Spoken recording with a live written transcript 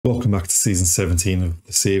Welcome back to season 17 of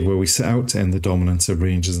The Save, where we set out to end the dominance of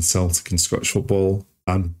Rangers and Celtic in Scottish football.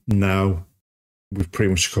 And now we've pretty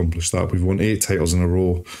much accomplished that. We've won 8 titles in a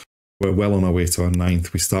row. We're well on our way to our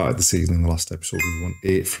 9th. We started the season in the last episode. We won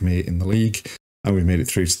 8 from 8 in the league, and we made it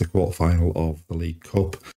through to the quarterfinal of the League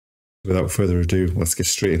Cup. Without further ado, let's get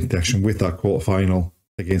straight into the action with that quarterfinal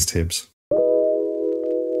against Hibs.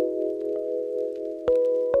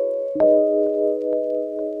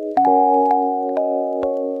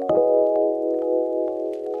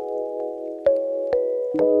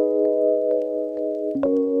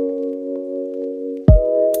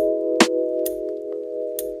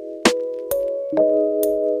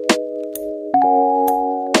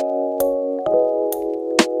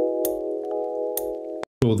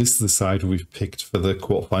 So this is the side we've picked for the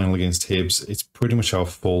quarterfinal against Hibs. It's pretty much our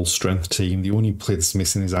full strength team. The only player that's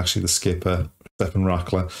missing is actually the skipper, Stefan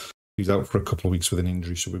Rackler. He's out for a couple of weeks with an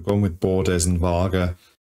injury, so we've gone with Bordes and Varga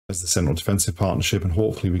as the central defensive partnership, and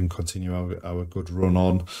hopefully we can continue our good run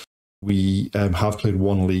on. We have played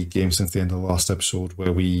one league game since the end of the last episode,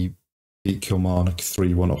 where we beat Kilmarnock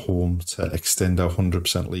 3-1 at home to extend our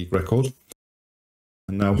 100% league record.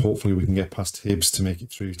 And now hopefully we can get past Hibs to make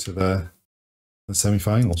it through to the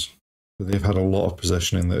semi-finals. So they've had a lot of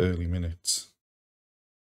possession in the early minutes.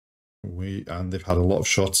 And they've had a lot of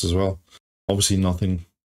shots as well. Obviously nothing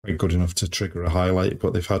quite good enough to trigger a highlight,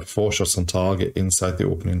 but they've had 4 shots on target inside the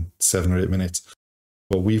opening 7 or 8 minutes.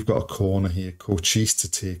 But we've got a corner here, Cochise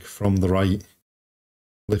to take from the right,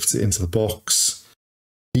 lifts it into the box.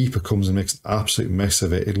 Keeper comes and makes an absolute mess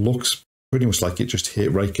of it. It looks pretty much like it just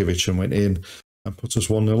hit Rajkovic and went in and puts us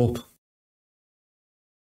 1-0 up.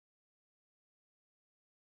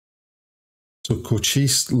 So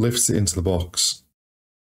Cochise lifts it into the box.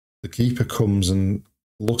 The keeper comes and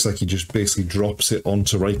looks like he just basically drops it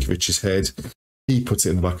onto Rajkovic's head. He puts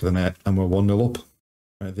it in the back of the net and we're 1-0 up.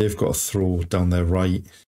 Right, they've got a throw down their right.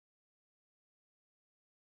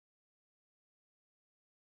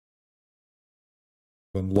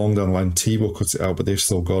 And long down the line, Thibaut cuts it out, but they've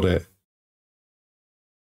still got it.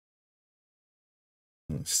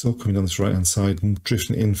 It's still coming down this right-hand side and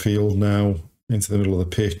drifting infield now into the middle of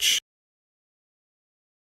the pitch.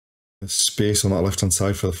 There's space on that left-hand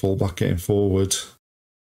side for the fullback getting forward.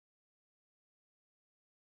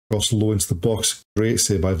 Cross low into the box. Great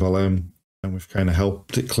save by Valem. And we've kind of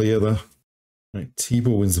helped it clear there. Right,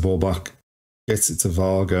 Thibaut wins the ball back. Gets it to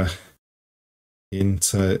Varga.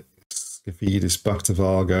 Into Skifidis, back to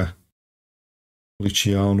Varga.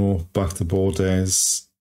 Luciano, back to Bordes.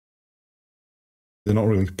 They're not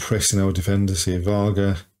really pressing our defenders here.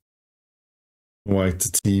 Varga. Wide to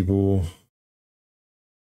Thibaut.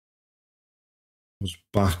 Was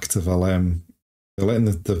back to Valem. They're letting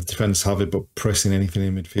the defence have it, but pressing anything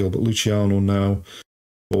in midfield. But Luciano now,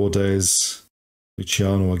 Bordes,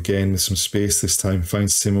 Luciano again, there's some space this time,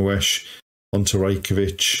 finds Simoesh onto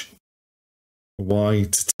Rajkovic.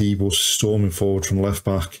 Wide to Thibaut, storming forward from left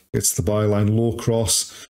back, gets the byline, low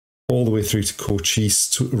cross, all the way through to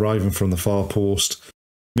Cochise, arriving from the far post,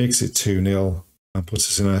 makes it 2-0 and puts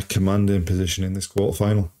us in a commanding position in this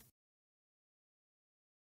quarterfinal.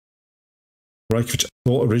 Rajkovic, I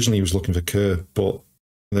thought originally he was looking for Kerr, but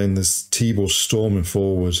then there's Thibaut storming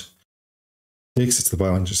forward, takes it to the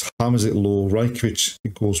byline, just hammers it low. Rajkovic,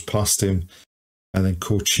 it goes past him, and then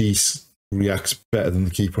Cochise reacts better than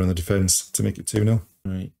the keeper in the defence to make it 2-0.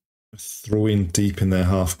 Right, throw in deep in their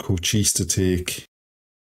half, Cochise to take.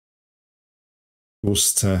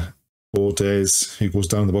 Goes to Bordes, who goes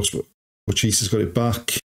down the box, but Cochise has got it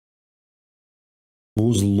back.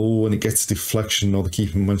 Goes low and it gets a deflection, or the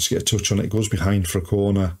keeper managed to get a touch on it. It goes behind for a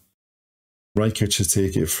corner. Rajkovic to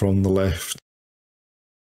take it from the left.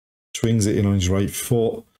 Swings it in on his right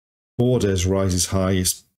foot. Bordes rises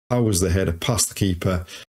highest, powers the header past the keeper.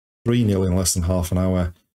 3-0 in less than half an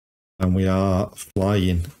hour. And we are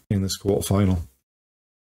flying in this quarterfinal.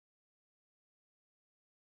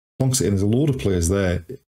 Plonks it in. There's a load of players there.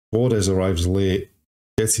 Bordes arrives late,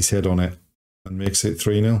 gets his head on it, and makes it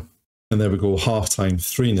 3-0. And there we go, half-time,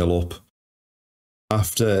 3-0 up.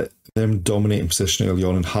 After them dominating possession early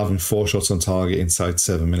on and having 4 shots on target inside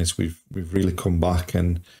 7 minutes, we've really come back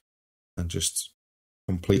and just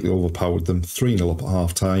completely overpowered them. 3-0 up at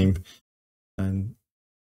half-time and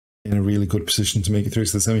in a really good position to make it through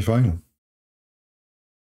to the semi-final.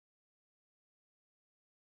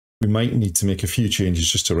 We might need to make a few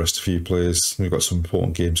changes just to rest a few players. We've got some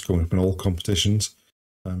important games coming up in all competitions.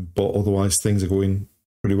 But otherwise, things are going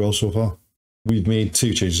pretty well so far. We've made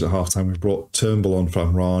 2 changes at halftime. We've brought Turnbull on for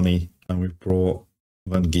Amrani and we've brought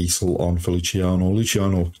Van Giesel on for Luciano.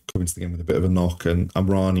 Luciano coming to the game with a bit of a knock, and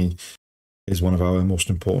Amrani is one of our most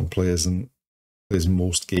important players, and plays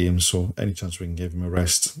most games, so any chance we can give him a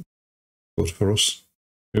rest, good for us.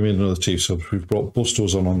 We made another 2 subs. We've brought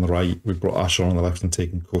Bustos on the right, we've brought Ash on the left and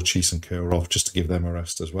taken Cochise and Kerr off just to give them a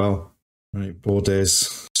rest as well. Right,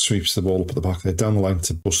 Bordes sweeps the ball up at the back there, down the line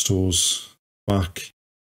to Bustos, back,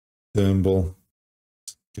 Turnbull,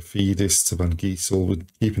 Gafidis to Van Giesel. We're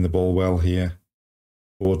keeping the ball well here.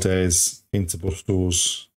 Bordes into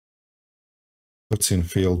Bustos, puts in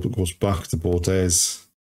field but goes back to Bordes.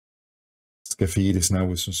 Gafidis now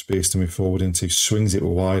with some space to move forward into, swings it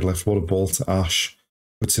wide left, what a ball to Ash,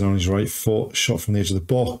 puts it on his right foot, shot from the edge of the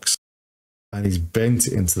box, and he's bent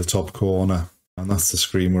it into the top corner, and that's the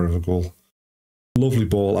screamer of a goal. Lovely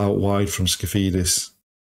ball out wide from Skafidis.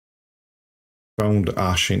 Found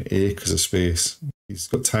Ash in acres of space. He's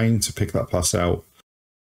got time to pick that pass out.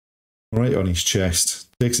 Right on his chest,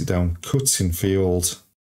 takes it down, cuts in field,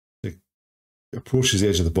 approaches the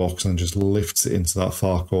edge of the box and just lifts it into that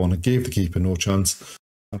far corner. Gave the keeper no chance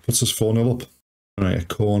and puts us 4-0 up. Right, a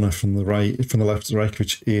corner from the right, from the left to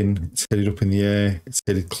Rajkovic in. It's headed up in the air. It's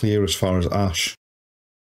headed clear as far as Ash.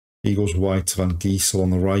 He goes wide to Van Giesel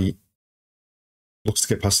on the right. Looks to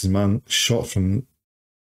get past his man. Shot from...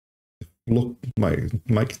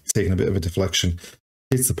 might taking a bit of a deflection.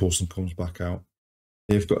 Hits the post and comes back out.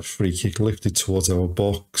 They've got a free kick lifted towards our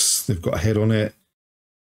box. They've got a head on it.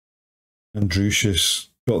 And Drusius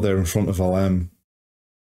got there in front of LM.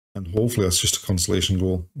 And hopefully that's just a consolation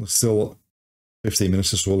goal. There's still 15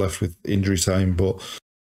 minutes or so left with injury time, but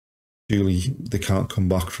surely they can't come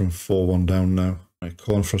back from 4-1 down now. Right,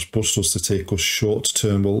 corner for us, Bustos to take us short to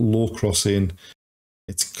Turnbull, low cross in.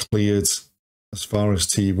 It's cleared as far as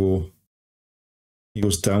Thibault. He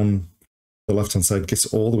goes down the left-hand side, gets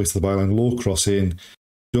all the way to the byline, low cross in.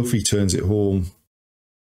 Duffy turns it home,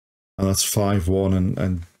 and that's 5-1,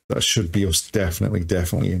 and that should be us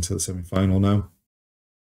definitely into the semi-final now.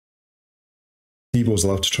 Thibault's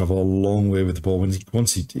allowed to travel a long way with the ball.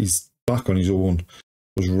 Once he's back on his own,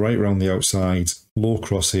 goes right round the outside, low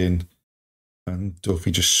cross in, and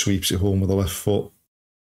Duffy just sweeps it home with the left foot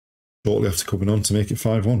shortly after coming on to make it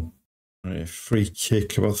 5-1. Right, free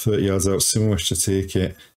kick about 30 yards out, Simovic to take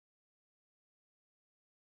it.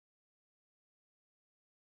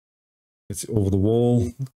 It's over the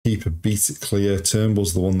wall, keeper beats it clear,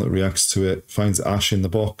 Turnbull's the one that reacts to it, finds Ash in the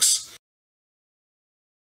box.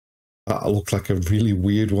 That looked like a really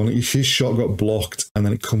weird one. His shot got blocked and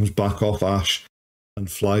then it comes back off Ash and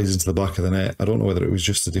flies into the back of the net. I don't know whether it was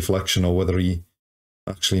just a deflection or whether he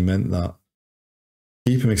actually meant that.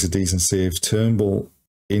 Keeper makes a decent save, Turnbull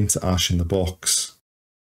into Ash in the box.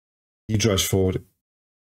 He drives forward.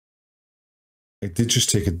 It did just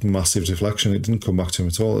take a massive deflection. It didn't come back to him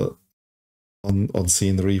at all. On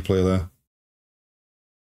seeing the replay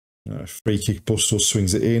there. Free kick, Bustos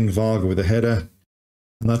swings it in, Varga with a header,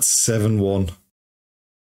 and that's 7-1.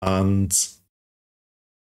 And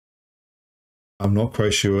I'm not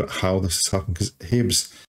quite sure how this has happened, because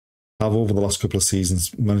Hibs have over the last couple of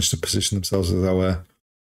seasons managed to position themselves as our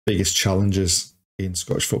biggest challengers in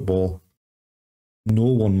Scottish football. No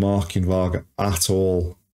one marking Varga at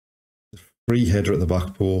all. Free header at the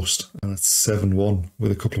back post, and it's 7-1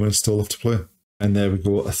 with a couple of minutes still left to play. And there we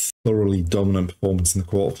go, a thoroughly dominant performance in the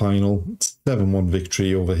quarter-final. 7-1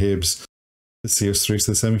 victory over Hibs to see us through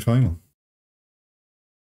to the semi-final.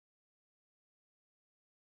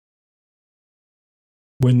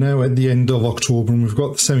 We're now at the end of October, and we've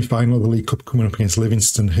got the semi-final of the League Cup coming up against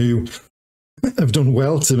Livingston, who have done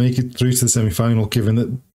well to make it through to the semi-final, given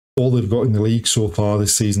that all they've got in the league so far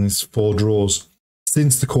this season is 4 draws.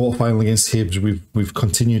 Since the quarter-final against Hibs, we've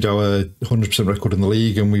continued our 100% record in the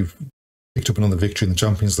league, and we've picked up another victory in the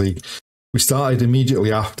Champions League. We started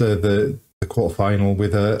immediately after the quarter-final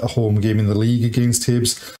with a home game in the league against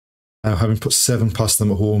Hibs, having put 7 past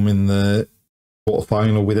them at home in the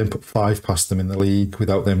quarter-final. We then put 5 past them in the league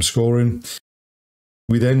without them scoring.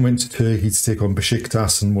 We then went to Turkey to take on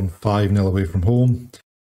Besiktas and won 5-0 away from home.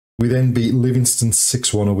 We then beat Livingston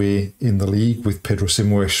 6-1 away in the league, with Pedro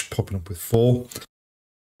Simoes popping up with 4.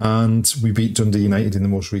 And we beat Dundee United in the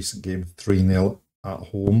most recent game 3-0 at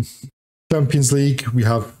home. Champions League, we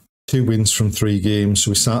have 2 wins from 3 games,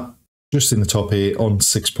 so we sat just in the top 8 on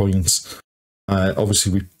 6 points.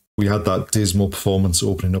 Obviously, we had that dismal performance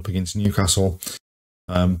opening up against Newcastle,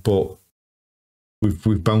 but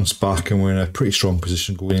we've bounced back and we're in a pretty strong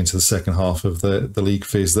position going into the second half of the league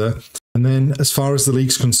phase there. And then as far as the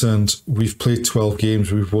league's concerned, we've played 12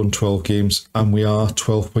 games, we've won 12 games, and we are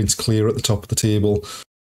 12 points clear at the top of the table.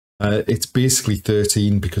 It's basically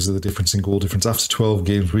 13 because of the difference in goal difference. After 12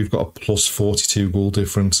 games, we've got a plus 42 goal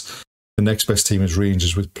difference. The next best team is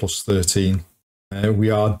Rangers with plus 13.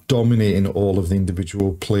 We are dominating all of the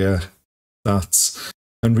individual player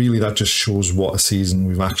And really that just shows what a season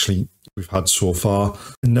we've had so far.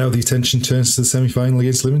 And now the attention turns to the semi-final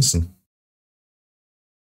against Livingston.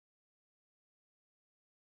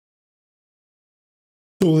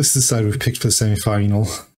 So this is the side we've picked for the semi-final.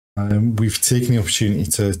 We've taken the opportunity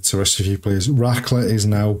to rest a few players. Rackler is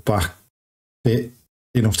now back fit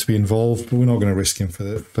enough to be involved, but we're not going to risk him for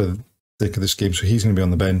the sake of this game, so he's going to be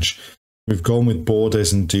on the bench. We've gone with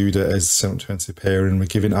Bordes and Duda as the central defensive pairing. We're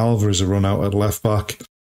giving Alvarez a run out at left back.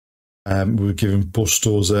 We're giving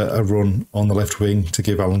Bustos a run on the left wing to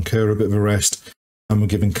give Alan Kerr a bit of a rest. And we're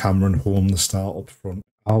giving Cameron Holm the start up front.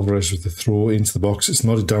 Alvarez with the throw into the box. It's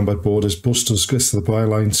nodded down by Bordes. Bustos gets to the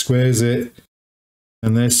byline, squares it.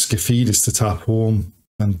 And there's Skafidis to tap home.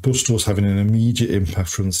 And Bustos having an immediate impact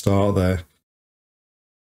from the start there.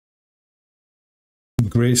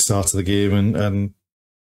 Great start to the game. And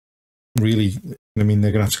really, I mean,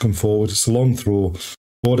 they're going to have to come forward. It's a long throw.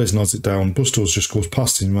 Bordes nods it down. Bustos just goes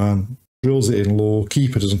past his man. Drills it in low.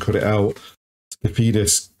 Keeper doesn't cut it out.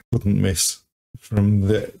 Skafidis couldn't miss from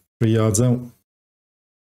the 3 yards out.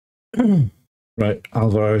 Right,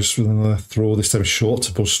 Alvarez with another throw, this time short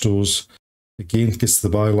to Bustos. Again gets to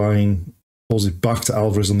the byline, pulls it back to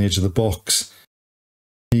Alvarez on the edge of the box.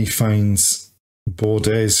 He finds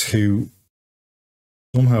Bordes, who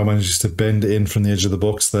somehow manages to bend it in from the edge of the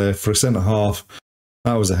box there for a centre half.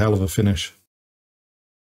 That was a hell of a finish.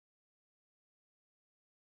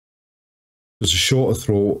 There's a shorter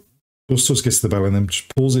throw. Bustos gets to the byline and then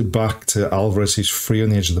just pulls it back to Alvarez, who's free on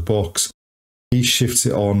the edge of the box. He shifts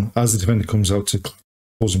it on as the defender comes out to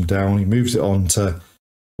close him down. He moves it on to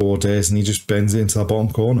Bordes and he just bends it into that bottom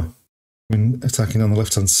corner. When attacking on the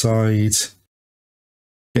left-hand side,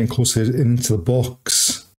 getting closer into the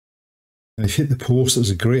box. And they've hit the post. It was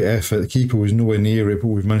a great effort. The keeper was nowhere near it, but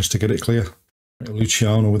we've managed to get it clear.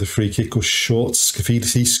 Luciano with a free kick goes short.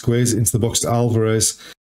 Skafidis, he squares it into the box to Alvarez.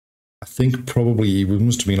 I think probably he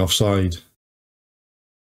must have been offside.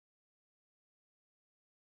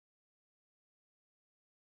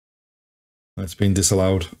 It's been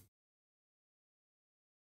disallowed.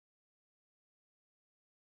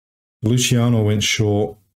 Luciano went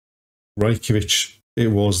short. Rajkovic it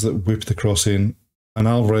was that whipped the cross in. And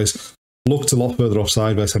Alvarez looked a lot further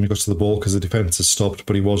offside by the time he got to the ball because the defence had stopped,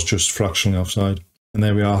 but he was just fractionally offside. And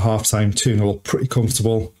there we are, half-time, 2-0, pretty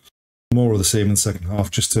comfortable. More of the same in the second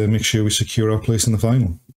half, just to make sure we secure our place in the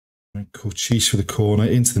final. Cochise for the corner,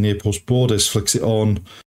 into the near post. Bordes flicks it on,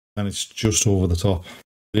 and it's just over the top.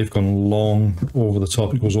 They've gone long over the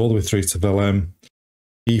top. It goes all the way through to Velem.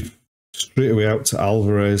 He straight away out to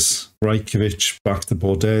Alvarez. Rajkovic back to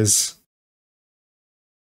Bordes.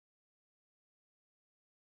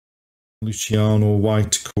 Luciano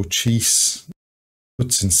wide to Cochise.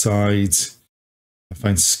 Puts inside.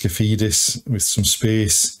 Finds Skafidis with some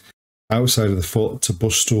space. Outside of the foot to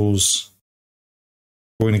Bustos.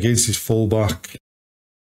 Going against his fullback.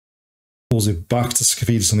 Pulls it back to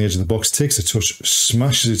Skafidis on the edge of the box, takes a touch,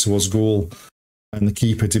 smashes it towards goal, and the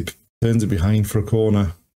keeper turns it behind for a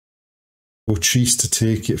corner. Cochise to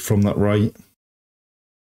take it from that right.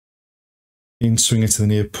 In swing it to the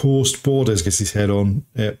near post. Bordes gets his head on,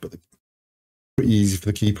 but pretty easy for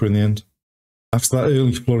the keeper in the end. After that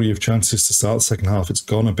early flurry of chances to start the second half, it's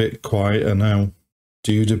gone a bit quieter now.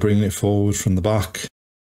 Duda bringing it forward from the back.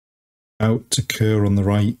 Out to Kerr on the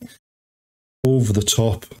right. Over the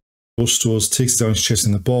top. Bustos takes it down his chest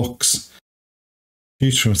in the box.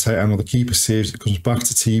 Shoots from a tight angle. The keeper saves it. Comes back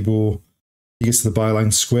to Thibault. He gets to the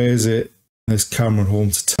byline, squares it. There's Cameron Holm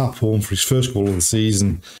to tap home for his first goal of the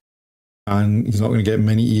season. And he's not going to get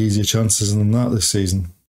many easier chances than that this season.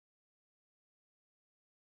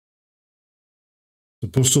 So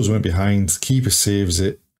Bustos went behind. The keeper saves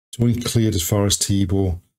it. It's only cleared as far as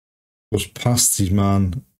Thibault. Goes past his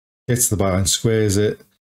man. Gets to the byline, squares it.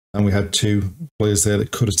 And we had two players there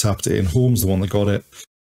that could have tapped it in. Holmes the one that got it.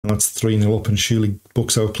 And that's 3-0 up and surely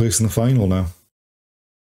books our place in the final now.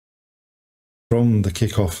 From the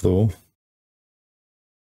kick-off though,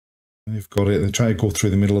 they've got it. They're trying to go through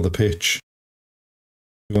the middle of the pitch.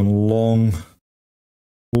 They've gone long,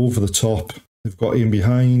 over the top. They've got in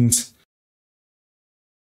behind.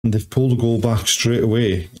 And they've pulled a goal back straight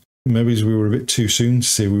away. Maybe we were a bit too soon to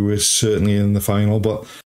say we were certainly in the final, but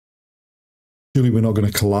surely we're not going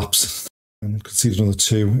to collapse and concede another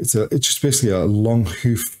two. It's just basically a long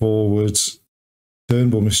hoof forward.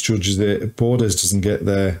 Turnbull misjudges it. Bordes doesn't get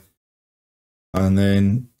there. And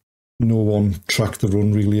then no one tracked the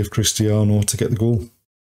run really of Cristiano to get the goal.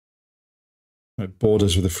 Right,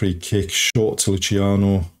 Bordes with a free kick. Short to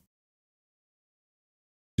Luciano.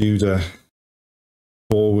 Duda.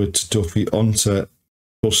 Forward to Duffy. Onto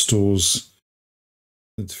Bustos.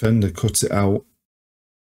 The defender cuts it out.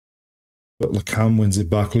 But Lacam wins it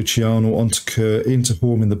back. Luciano onto Kerr, into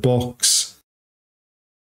home in the box.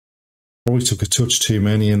 Probably took a touch too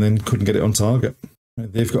many and then couldn't get it on target.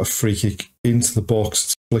 They've got a free kick into the box.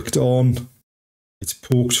 It's flicked on. It's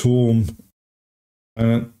poked home.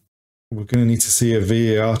 And we're going to need to see a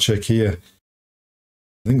VAR check here.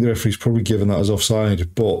 I think the referee's probably given that as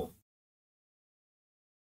offside, but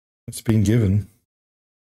it's been given.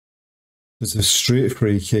 It's a straight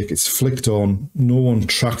free kick. It's flicked on. No one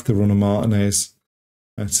tracked the run of Martinez.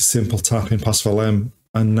 And it's a simple tap in past Valem.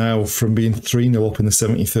 And now, from being 3-0 up in the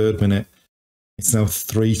 73rd minute, it's now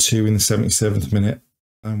 3-2 in the 77th minute.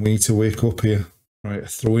 And we need to wake up here. Right, a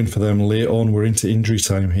throw in for them late on. We're into injury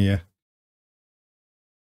time here.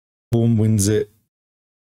 Home wins it.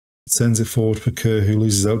 Sends it forward for Kerr, who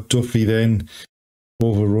loses out. Duffy then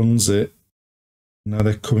overruns it. Now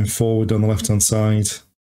they're coming forward down the left-hand side.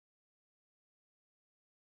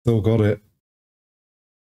 Still got it.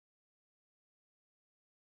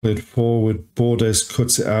 Played forward. Bordes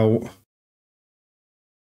cuts it out.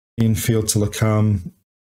 Infield to Lacam.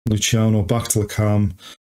 Luciano back to Lacam.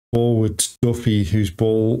 Forward Duffy, whose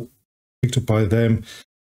ball picked up by them.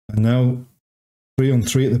 And now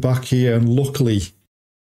 3-on-3 at the back here. And luckily,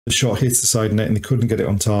 the shot hits the side net and they couldn't get it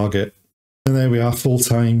on target. And there we are, full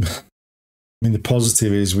time. I mean, the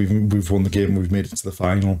positive is we've won the game, we've made it to the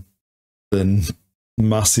final. The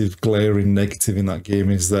massive glaring negative in that game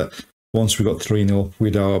is that once we got 3-0, we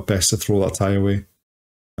did our best to throw that tie away.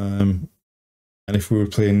 And if we were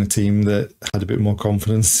playing a team that had a bit more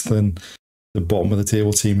confidence than the bottom of the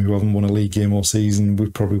table team who haven't won a league game all season, we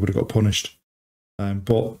probably would have got punished.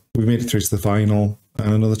 But we made it through to the final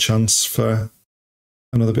and another chance for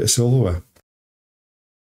another bit of silverware.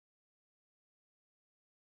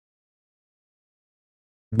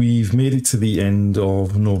 We've made it to the end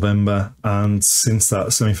of November, and since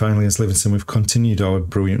that semi-final against Livingston, we've continued our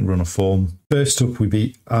brilliant run of form. First up, we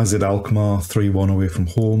beat AZ Alkmaar 3-1 away from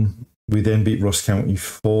home. We then beat Ross County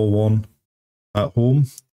 4-1 at home,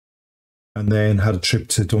 and then had a trip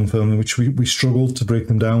to Dunfermline, which we struggled to break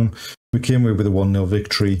them down. We came away with a 1-0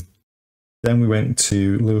 victory. Then we went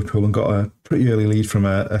to Liverpool and got a pretty early lead from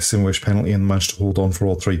a Simwish penalty and managed to hold on for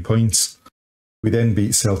all 3 points. We then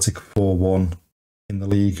beat Celtic 4-1 in the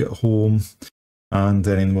league at home. And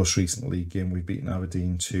then in the most recent league game, we've beaten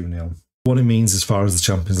Aberdeen 2-0. What it means as far as the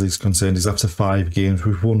Champions League is concerned is after 5 games,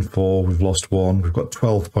 we've won 4, we've lost 1, we've got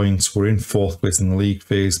 12 points, we're in 4th place in the league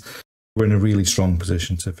phase. We're in a really strong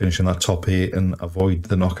position to finish in that top 8 and avoid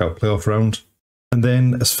the knockout playoff round. And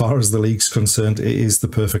then, as far as the league's concerned, it is the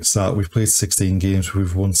perfect start. We've played 16 games.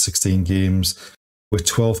 We've won 16 games. We're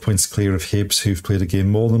 12 points clear of Hibs, who've played a game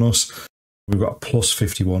more than us. We've got a plus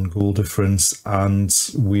 51 goal difference, and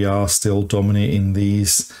we are still dominating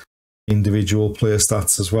these individual player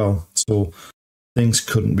stats as well. So things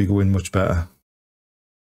couldn't be going much better.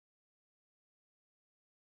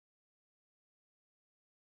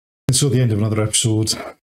 And so the end of another episode,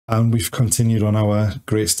 and we've continued on our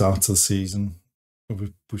great start to the season.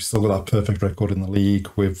 We've still got that perfect record in the league.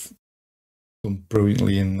 We've done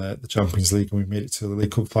brilliantly in the Champions League, and we've made it to the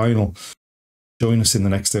League Cup final. Join us in the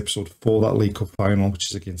next episode for that League Cup final, which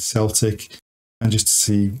is against Celtic, and just to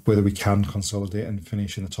see whether we can consolidate and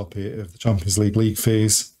finish in the top 8 of the Champions League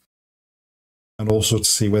phase. And also to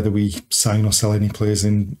see whether we sign or sell any players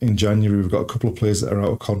in January. We've got a couple of players that are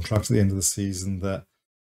out of contract at the end of the season that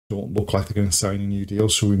don't look like they're going to sign a new deal,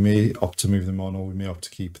 so we may opt to move them on or we may opt to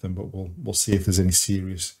keep them, but we'll see if there's any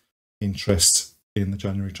serious interest in the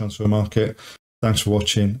January transfer market. Thanks for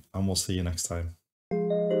watching, and we'll see you next time.